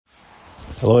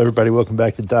Hello, everybody. Welcome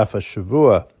back to Daf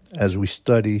HaShavua as we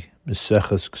study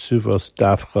Maseches Ksuvos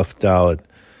Daf Chaf Daled.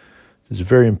 It's a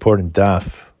very important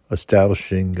daf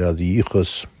establishing the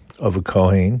yichus of a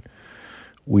kohen.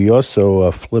 We also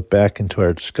flip back into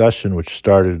our discussion, which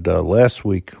started last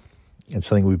week, and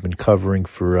something we've been covering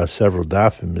for several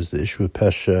dafim is the issue of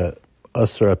Pesha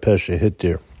Asar Pesha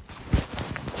Hitir.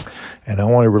 And I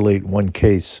want to relate one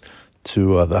case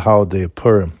to the holiday of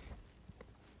Purim.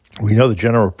 We know the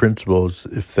general principle is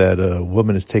if that a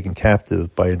woman is taken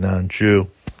captive by a non-Jew,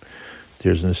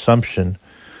 there's an assumption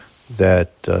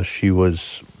that she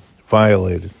was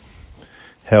violated.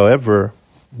 However,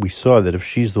 we saw that if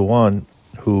she's the one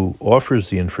who offers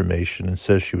the information and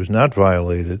says she was not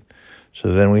violated,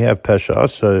 so then we have Pesha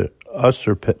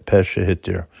Asar Pesha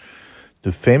Hitir.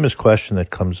 The famous question that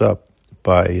comes up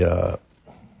by the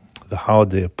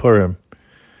holiday of Purim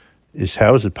is,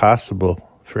 how is it possible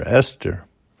for Esther?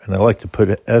 And I like to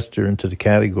put Esther into the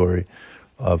category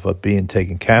of being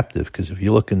taken captive, because if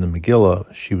you look in the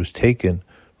Megillah, she was taken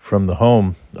from the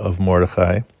home of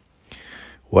Mordechai.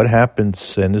 What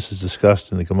happens, and this is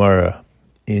discussed in the Gemara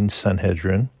in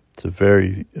Sanhedrin, it's a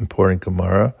very important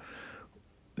Gemara.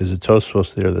 There's a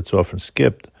Tosfos there that's often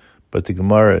skipped, but the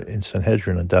Gemara in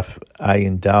Sanhedrin on Daf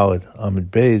Ayin Daled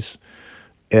Amud Beis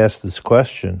asked this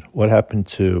question: what happened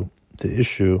to the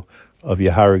issue of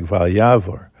Yaharig Val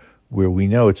Yavor, where we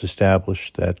know it's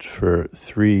established that for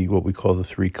what we call the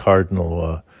three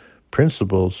cardinal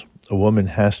principles,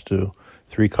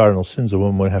 three cardinal sins, a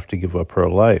woman would have to give up her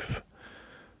life.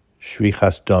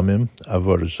 Shvichas Damim,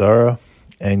 Avodah Zarah,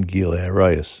 and Gilei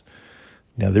Arayos.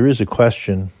 Now, there is a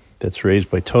question that's raised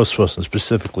by Tosfos, and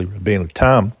specifically Rabbeinu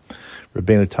Tam.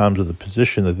 Rabbeinu Tam's of the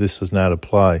position that this does not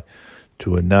apply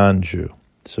to a non-Jew.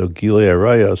 So Gilei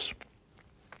Arayos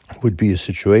would be a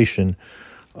situation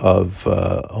of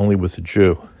only with a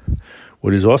Jew.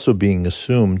 What is also being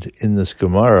assumed in this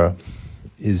Gemara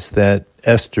is that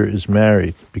Esther is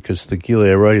married, because the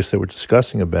Gilei Arayos that we're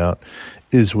discussing about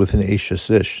is with an Eishes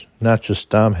Ish, not just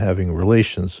Stam having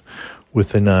relations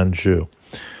with a non-Jew.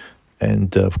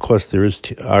 And of course, there is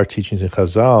our teachings in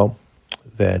Chazal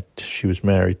that she was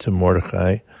married to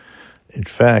Mordechai. In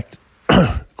fact,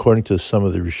 according to some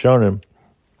of the Rishonim,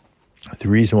 the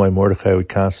reason why Mordechai would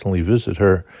constantly visit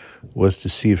her was to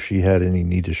see if she had any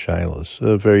Nida Shilos.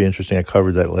 Very interesting. I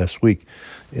covered that last week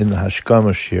in the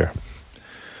Hashkama Shir.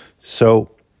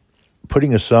 So,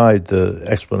 putting aside the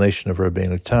explanation of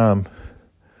Rabbeinu Tam,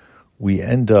 we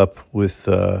end up with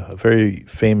a very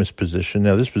famous position.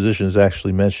 Now, this position is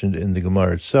actually mentioned in the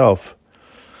Gemara itself,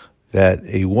 that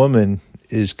a woman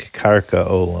is Karka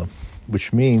Olam,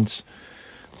 which means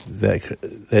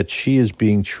that she is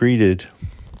being treated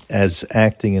as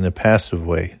acting in a passive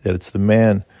way, that it's the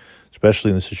man, especially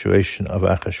in the situation of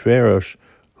Achashverosh,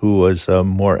 who was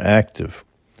more active,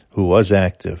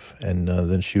 and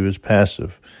then she was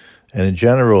passive. And in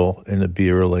general, in a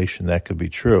Bia relation, that could be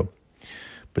true.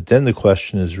 But then the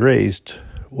question is raised,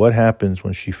 what happens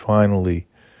when she finally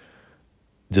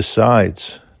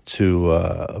decides to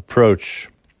approach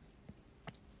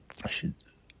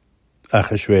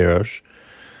Achashverosh?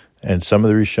 And some of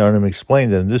the Rishonim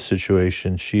explain that in this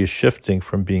situation, she is shifting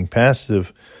from being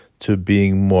passive to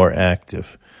being more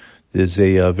active. There's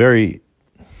a very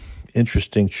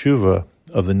interesting tshuva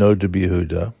of the Noda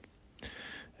B'Yehuda,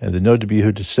 and the Noda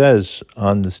B'Yehuda says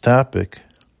on this topic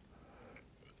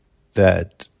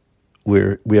that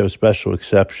we have a special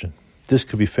exception. This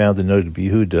could be found in Noda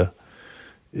B'Yehuda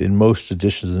in most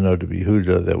editions of the Noda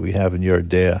B'Yehuda that we have in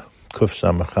Yordea, Kuf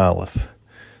Samach Aleph,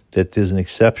 that there's an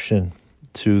exception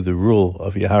to the rule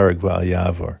of Yaharig Val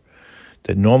Yavor,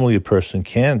 that normally a person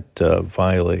can't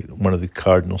violate one of the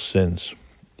cardinal sins,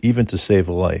 even to save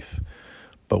a life.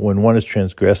 But when one is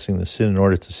transgressing the sin in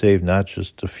order to save not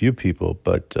just a few people,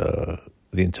 but the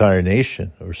entire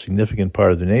nation, or a significant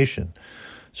part of the nation.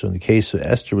 So in the case of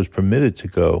Esther, was permitted to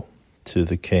go to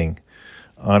the king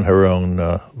on her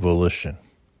own volition.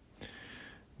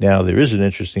 Now, there is an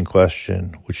interesting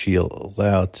question, was she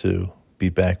allowed to be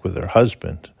back with her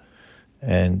husband?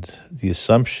 And the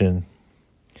assumption,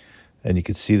 and you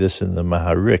can see this in the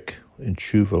Maharik, in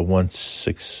Tshuva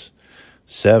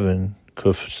 167,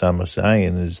 Kuf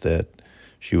Samazayin, is that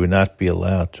she would not be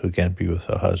allowed to again be with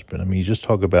her husband. I mean, you just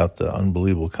talk about the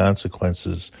unbelievable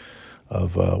consequences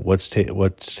of what's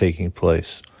taking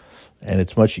place. And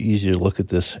it's much easier to look at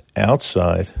this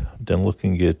outside than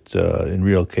looking at in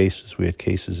real cases. We had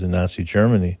cases in Nazi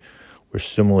Germany where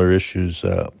similar issues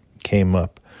came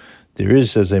up. There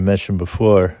is, as I mentioned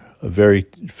before, a very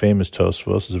famous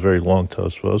Tosfos, it's a very long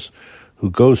Tosfos, who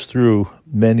goes through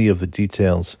many of the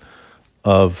details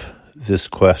of this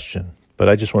question. But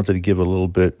I just wanted to give a little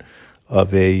bit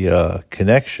of a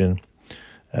connection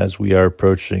as we are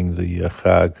approaching the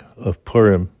Chag of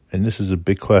Purim. And this is a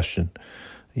big question.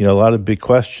 A lot of big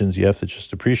questions, you have to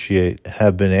just appreciate,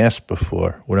 have been asked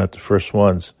before. We're not the first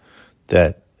ones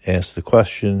that ask the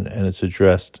question, and it's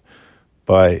addressed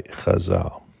by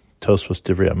Chazal. Tosfos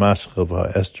Divrei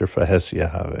HaMaschil Esther Fahesi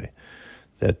Ahave.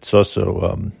 That's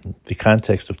also the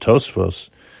context of Tosfos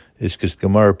is because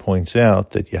Gemara points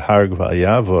out that Yaharg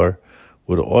V'Yavar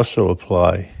would also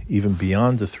apply even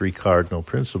beyond the three cardinal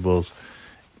principles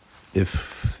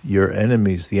if your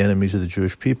enemies, the enemies of the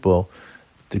Jewish people,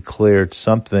 declared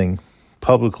something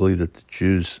publicly that the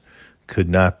Jews could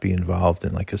not be involved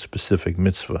in, like a specific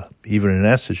mitzvah. Even in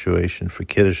that situation, for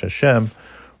Kiddush Hashem,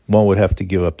 one would have to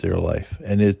give up their life.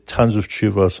 And there's tons of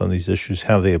tshuvos on these issues,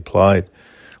 how they applied.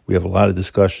 We have a lot of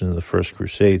discussion in the First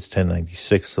Crusades,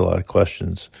 1096, a lot of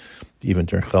questions, even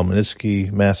during Chmielnicki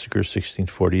massacre,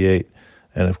 1648,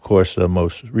 and of course,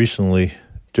 most recently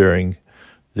during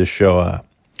the Shoah.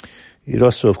 It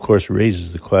also, of course,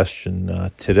 raises the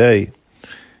question today.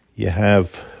 You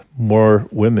have more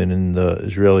women in the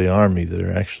Israeli army that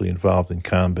are actually involved in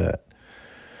combat.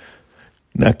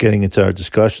 Not getting into our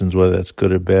discussions, whether that's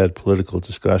good or bad, political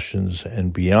discussions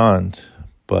and beyond,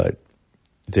 but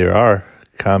there are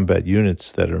combat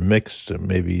units that are mixed, or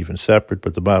maybe even separate,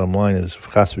 but the bottom line is,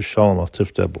 Chas v'shalom al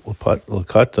tiftel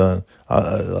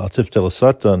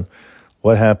l'satan,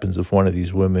 what happens if one of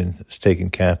these women is taken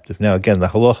captive? Now, again, the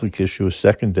halachic issue is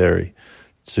secondary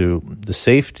to the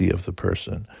safety of the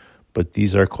person, but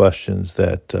these are questions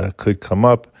that could come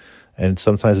up, and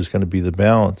sometimes it's going to be the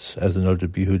balance, as the Noda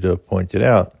B'Yehuda pointed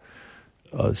out,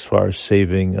 as far as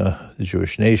saving the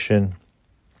Jewish nation.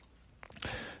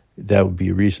 That would be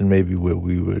a reason maybe where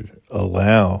we would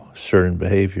allow certain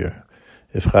behavior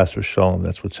if Chas v'Shalom,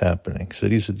 that's what's happening. So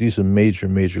these are major,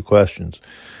 major questions.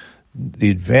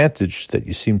 The advantage that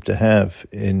you seem to have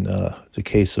in the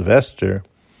case of Esther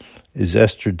is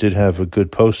Esther did have a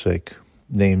good posek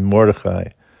named Mordechai.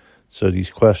 So these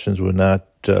questions were not,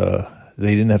 they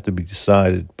didn't have to be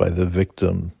decided by the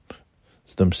victims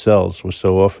themselves, where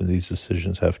so often these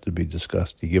decisions have to be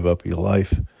discussed. You give up your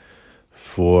life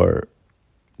for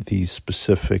these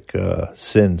specific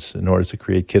sins in order to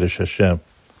create Kiddush Hashem.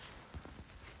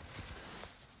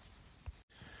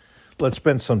 Let's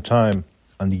spend some time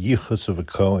on the yichus of a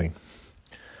Kohen.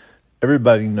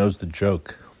 Everybody knows the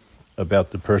joke about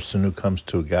the person who comes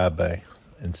to a Gabbai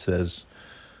and says,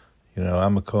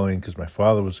 I'm a Kohen because my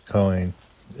father was a Kohen,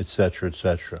 etc.,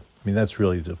 etc. I mean, that's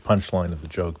really the punchline of the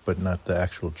joke, but not the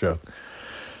actual joke.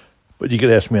 But you could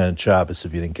ask me on Shabbos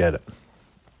if you didn't get it.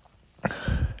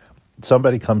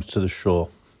 Somebody comes to the shul,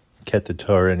 Ket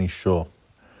Torah, any shul,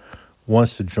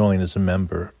 wants to join as a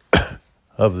member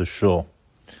of the shul.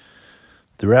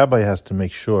 The rabbi has to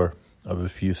make sure of a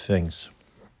few things.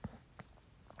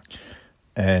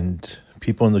 And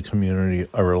people in the community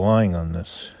are relying on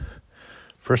this.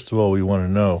 First of all, we want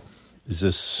to know, is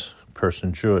this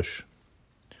person Jewish?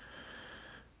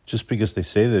 Just because they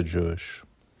say they're Jewish,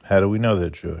 how do we know they're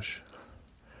Jewish?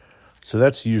 So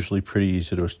that's usually pretty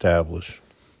easy to establish.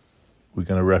 We're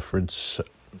going to reference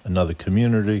another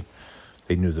community.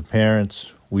 They knew the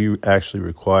parents. We actually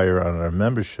require on our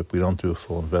membership, we don't do a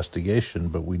full investigation,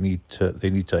 but they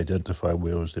need to identify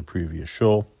where was their previous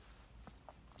shul.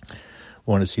 We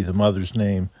want to see the mother's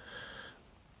name,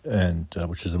 and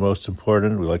which is the most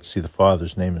important. We like to see the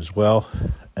father's name as well.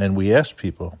 And we ask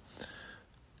people,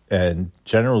 and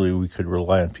generally we could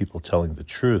rely on people telling the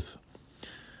truth.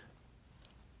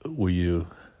 Were you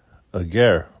a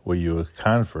ger? Were you a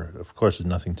convert? Of course, there's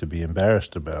nothing to be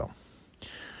embarrassed about.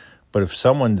 But if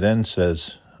someone then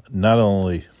says, not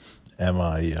only am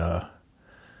I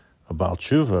a Baal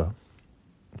Tshuva,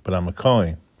 but I'm a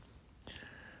Kohen.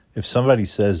 If somebody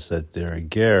says that they're a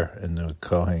ger and they're a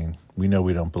Kohen, we know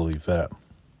we don't believe that.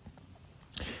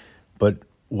 But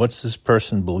what's this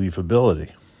person's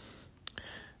believability?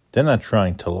 They're not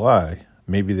trying to lie.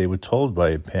 Maybe they were told by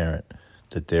a parent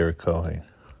that they're a Kohen.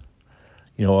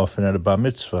 Often at a bar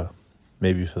mitzvah,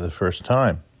 maybe for the first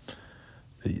time,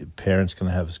 the parent's going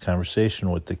to have this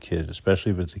conversation with the kid,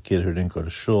 especially if it's a kid who didn't go to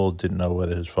shul, didn't know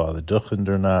whether his father duchened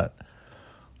or not,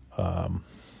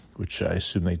 which I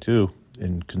assume they do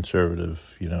in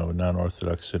conservative,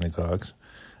 non-Orthodox synagogues,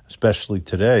 especially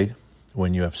today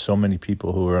when you have so many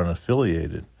people who are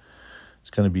unaffiliated.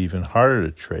 It's going to be even harder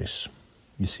to trace.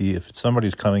 You see, if it's somebody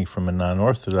who's coming from a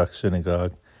non-Orthodox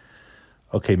synagogue,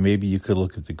 okay, maybe you could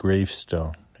look at the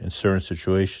gravestone. In certain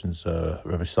situations,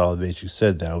 Rabbi Soloveitchik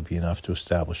said that would be enough to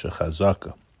establish a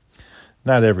chazaka.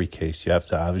 Not every case. You have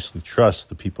to obviously trust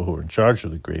the people who are in charge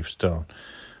of the gravestone.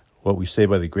 What we say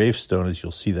by the gravestone is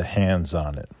you'll see the hands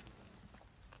on it.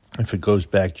 if it goes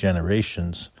back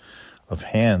generations of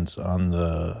hands on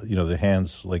the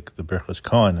hands like the Birchas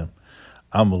Kohanim,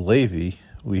 Amul Levi,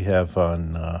 we have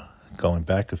on going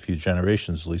back a few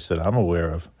generations, at least that I'm aware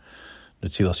of,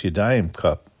 Netilas Yadayim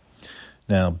cup.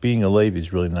 Now, being a Levi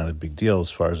is really not a big deal as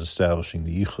far as establishing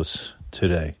the Yichus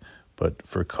today, but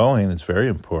for Kohen, it's very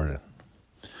important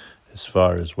as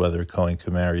far as whether a Kohen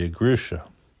can marry a Grusha.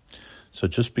 So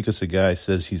just because a guy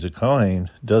says he's a Kohen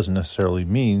doesn't necessarily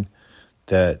mean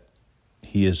that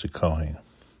he is a Kohen.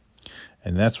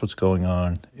 And that's what's going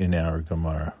on in our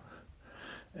Gemara.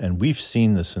 And we've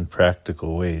seen this in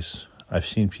practical ways. I've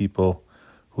seen people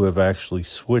who have actually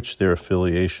switched their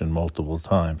affiliation multiple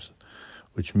times,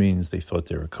 which means they thought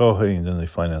they were Kohen, and then they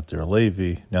find out they're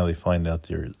Levi, now they find out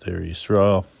they're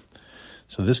Yisrael.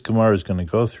 So this Gemara is going to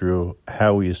go through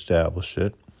how we establish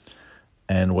it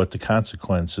and what the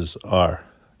consequences are.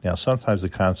 Now, sometimes the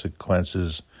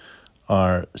consequences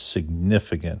are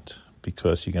significant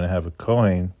because you're going to have a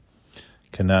Kohen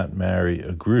cannot marry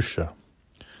a Grusha.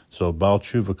 So Baal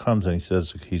Tshuva comes and he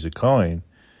says he's a Kohen,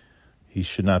 he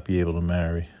should not be able to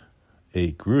marry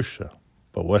a Grusha.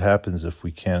 But what happens if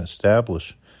we can't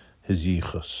establish his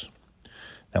Yichus?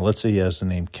 Now, let's say he has the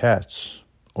name Katz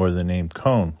or the name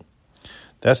Cohen.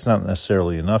 That's not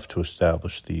necessarily enough to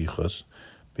establish the Yichus,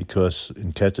 because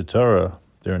in Keter Torah,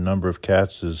 there are a number of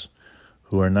Katzes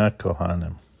who are not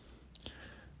Kohanim.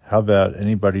 How about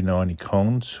anybody know any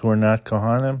Cohens who are not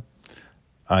Kohanim?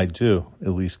 I do, at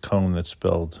least Cohen that's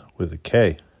spelled with a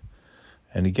K.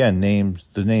 And again,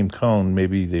 the name Cohen,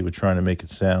 maybe they were trying to make it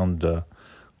sound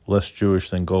less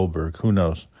Jewish than Goldberg, who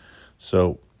knows?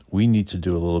 So we need to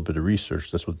do a little bit of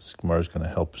research. That's what this Gemara is going to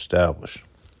help establish.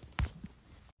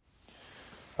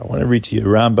 I want to read to you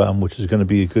Rambam, which is going to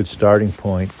be a good starting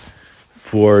point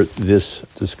for this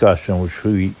discussion, which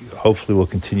we hopefully will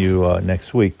continue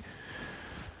next week.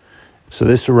 So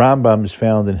this Rambam is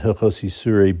found in Hilchos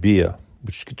Yisurei Bia,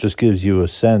 which just gives you a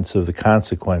sense of the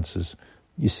consequences.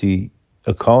 You see,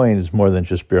 a Kohen is more than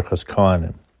just Birchas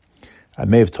Kohanim. I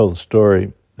may have told the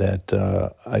story that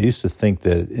I used to think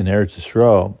that in Eretz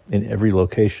Yisrael, in every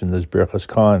location, there's Birchas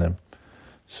Kohanim.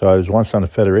 So I was once on a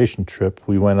federation trip.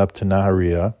 We went up to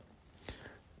Nahariya,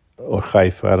 or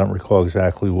Haifa, I don't recall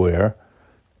exactly where,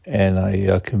 and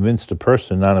I convinced a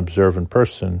person, non-observant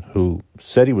person, who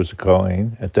said he was a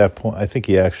Kohen. At that point, I think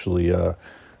he actually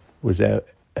had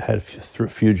a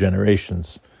few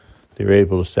generations. They were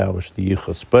able to establish the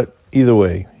Yichus. But either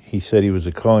way, he said he was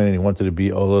a Kohen and he wanted to be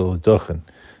Olel Duchen.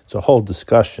 It's a whole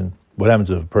discussion. What happens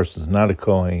if a person is not a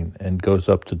Kohen and goes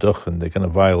up to Duchen? They're going to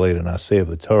violate an Aseh of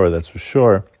the Torah, that's for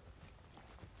sure.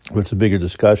 But it's a bigger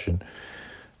discussion.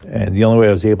 And the only way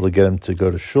I was able to get him to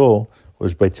go to shul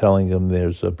was by telling him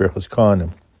there's a Birchas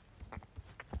Kohanim.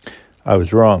 I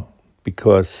was wrong,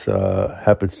 because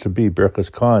happens to be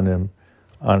Birchas Kohanim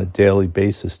on a daily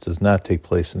basis does not take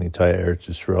place in the entire Eretz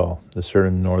Yisrael. There's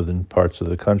certain northern parts of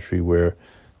the country where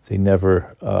they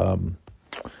never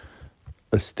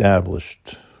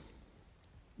established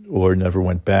or never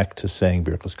went back to saying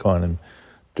Birchas Kohanim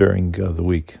during the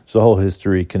week. So the whole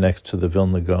history connects to the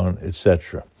Vilna Gaon,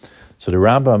 etc. So the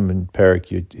Rambam in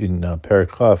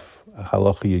Perek Chaf,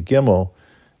 Halacha Yud Gimel,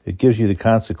 it gives you the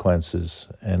consequences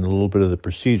and a little bit of the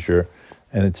procedure,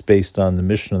 and it's based on the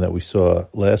Mishnah that we saw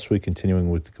last week, continuing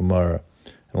with the Gemara.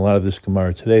 And a lot of this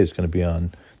Gemara today is going to be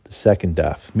on the second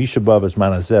daf. Misha Babas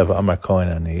Manazev Amar Kohen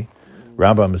Ani.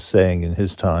 Rambam is saying in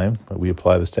his time, but we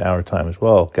apply this to our time as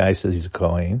well. Guy says he's a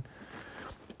Kohen.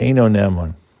 Eino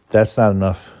Neman. That's not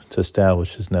enough to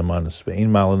establish his Nemanus. Ve'in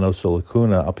malanosa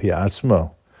lakuna al pi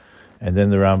atzmo. And then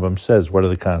the Rambam says, what are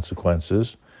the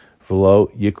consequences?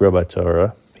 V'lo yikra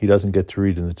b'Torah. He doesn't get to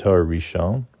read in the Torah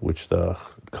Rishon, which the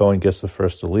Kohen gets the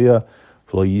first Aliyah.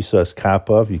 V'lo yisas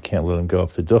kapav. You can't let him go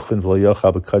up to Duchen. V'lo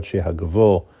yochal b'kadshe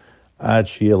hagavol ad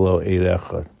shielo eid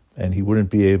echad. And he wouldn't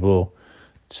be able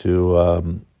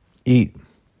to eat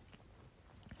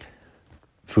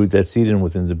food that's eaten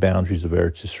within the boundaries of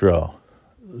Eretz Yisrael.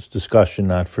 This discussion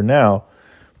not for now,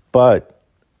 but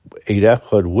Eid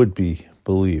Echad would be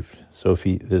believed. So if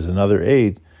there's another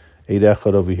Eid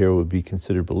Echad over here would be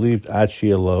considered believed. Ad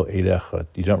shielo Eid Echad.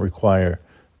 You don't require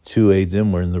two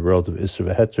Eidim. We're in the world of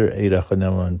Isra v'Heter. Eid Echad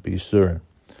neman b'Yisurin.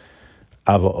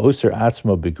 Ava oser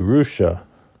atzma b'gerusha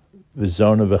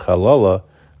v'zona v'chalala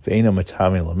v'ena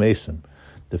matami l'mesim.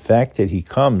 The fact that he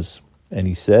comes and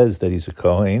he says that he's a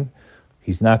Kohen,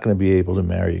 he's not going to be able to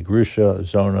marry a Grusha,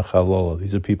 Zona, Chalola.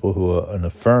 These are people who an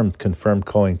confirmed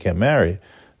Kohen can't marry.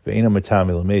 Ve'ena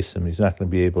matami l'mesim. He's not going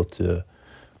to be able to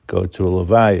go to a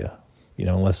Levaya,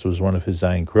 unless it was one of his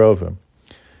Zayin Krovim.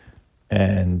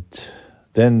 And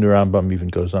then the Rambam even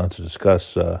goes on to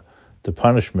discuss the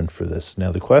punishment for this.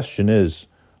 Now the question is,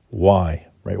 why?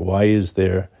 Right? Why is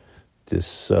there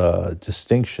this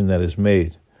distinction that is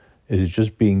made? It is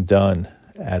just being done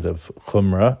out of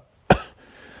chumrah.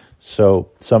 So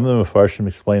some of the Mefarshim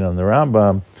explain on the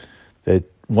Rambam that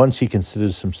once he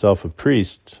considers himself a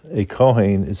priest, a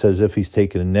Kohen, it's as if he's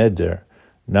taken a neder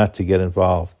not to get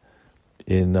involved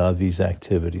in these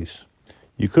activities.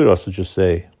 You could also just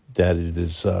say that it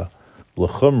is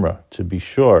l'chumrah, to be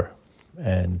sure.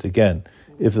 And again,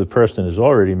 if the person is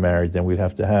already married, then we'd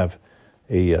have to have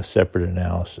a separate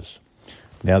analysis.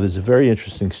 Now, there's a very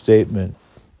interesting statement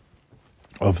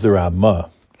of the Ramah,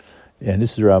 and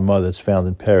this is the Ramah that's found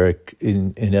in Perek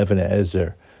in Even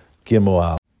Ezer Gimel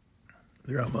Al.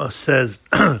 The Ramah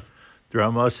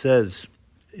says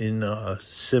in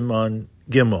Simon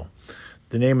Gimel,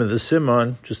 the name of the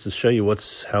Simon, just to show you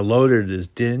how loaded it is,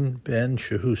 Din Ben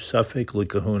Shehu Safek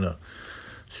Likahuna.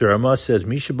 So Ramah says,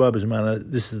 Mishabab is mana.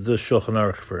 This is the Shulchan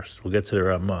Aruch first. We'll get to the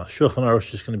Ramah. Shulchan Aruch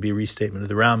is just going to be a restatement of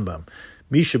the Rambam.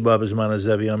 Mishabab is mana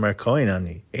Zevi Amar Kohen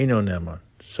Ani Eino Neman.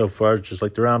 So far, just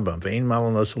like the Rambam, Ve'ein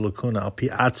Malanosu Lakuna Al Pi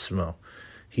Atzmo.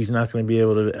 He's not going to be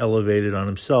able to elevate it on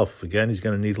himself. Again, he's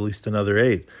going to need at least another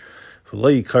aid.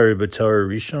 V'lo Yikari B'Torah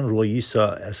Rishon V'lo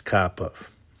Yisa Es Kapav.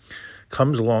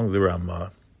 Comes along the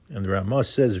Ramah, and the Ramah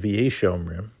says V'yesh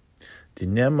Omrim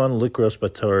Dineman Likros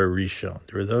B'Torah Rishon.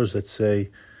 There are those that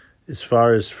say, as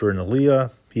far as for an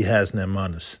Aliyah, he has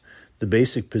Nemanus. The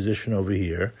basic position over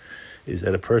here is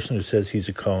that a person who says he's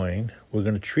a Kohen, we're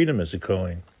going to treat him as a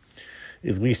Kohen,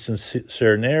 at least in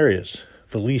certain areas.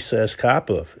 Velisa es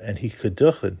Kapav, and he could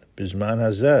duchen, Bizman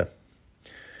Hazeh.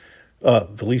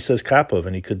 Velisa es Kapav,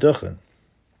 and he could duchen.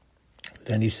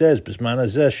 Then he says, Bizman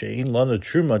Hazeh, She'in Lana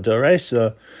Truma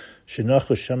Daraisa,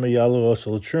 Shenachu Shema Yalu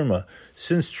Osel Truma.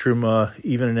 Since Truma,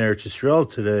 even in Eretz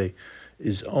Yisrael today,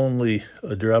 is only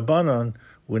a D'Rabbanan,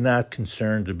 we're not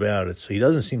concerned about it. So he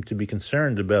doesn't seem to be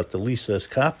concerned about the Lisa es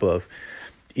Kapav,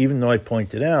 even though I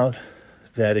pointed out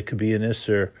that it could be an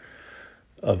Isser,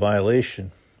 a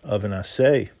violation of an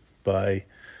asay by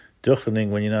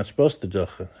duchening when you're not supposed to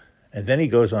duchen. And then he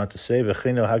goes on to say,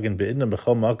 V'chino hagin be'idna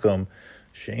b'chol makom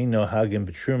she'ino hagin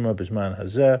b'truma b'zman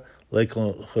hazeh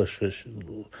lekel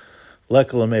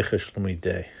amechesh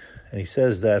l'midei. And he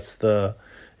says that's the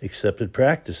accepted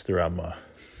practice, the Ramah.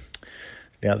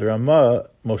 Now, the Ramah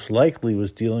most likely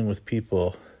was dealing with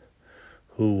people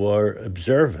who were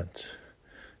observant.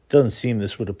 It doesn't seem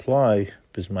this would apply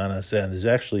b'zman hazeh. And there's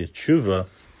actually a tshuva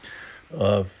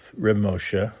of Reb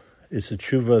Moshe. It's a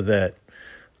tshuva that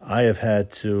I have had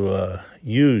to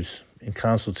use in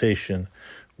consultation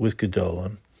with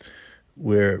Gedolim,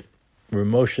 where Reb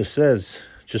Moshe says,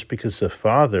 just because a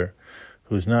father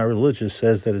who's not religious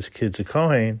says that his kid's a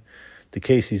Kohen, the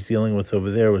case he's dealing with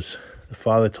over there was the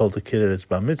father told the kid at his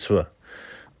bar mitzvah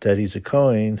that he's a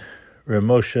Kohen. Reb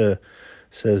Moshe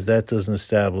says that doesn't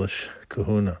establish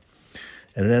kahuna.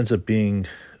 And it ends up being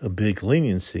a big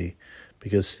leniency,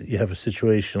 because you have a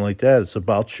situation like that. It's a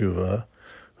Baal Tshuva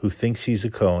who thinks he's a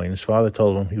Kohen. His father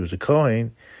told him he was a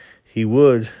Kohen. He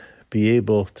would be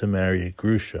able to marry a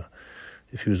Grusha.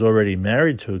 If he was already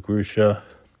married to a Grusha,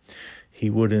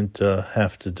 he wouldn't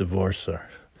have to divorce her.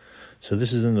 So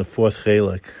this is in the fourth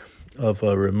Chelek of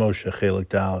Reb Moshe, Chelek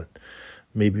Dalet.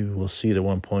 Maybe we'll see it at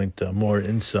one point more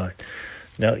insight.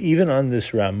 Now, even on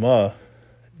this Ramah,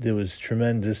 there was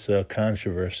tremendous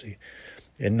controversy,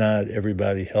 and not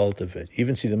everybody held of it.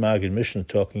 Even see the Maggid Mishnah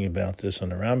talking about this on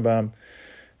the Rambam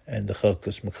and the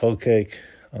Chelkas Mecholkek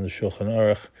on the Shulchan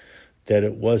Aruch, that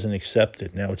it wasn't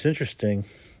accepted. Now, what's interesting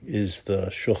is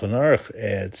the Shulchan Aruch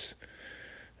adds,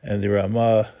 and the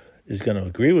Ramah is going to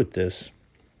agree with this,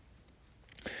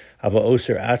 Hava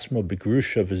Oser Atzmo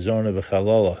Begrusha V'Zona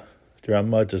V'Chalola. The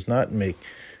Ramah does not make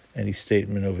any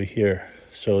statement over here.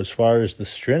 So as far as the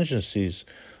stringencies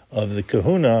of the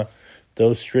kahuna,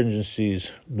 those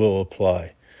stringencies will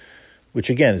apply, which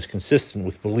again is consistent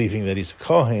with believing that he's a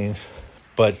Kohen.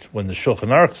 But when the Shulchan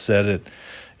Aruch said it,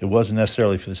 it wasn't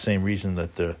necessarily for the same reason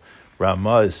that the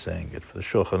Ramah is saying it. For the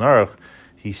Shulchan Aruch,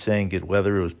 he's saying it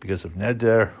whether it was because of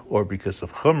neder or because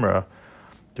of chumrah.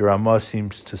 The Ramah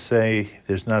seems to say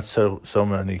there's not so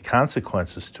many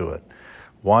consequences to it.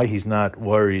 Why he's not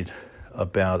worried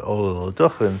about Olel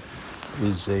Duchen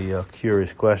is a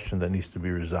curious question that needs to be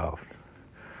resolved.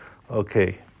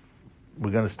 Okay,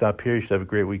 we're going to stop here. You should have a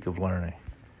great week of learning.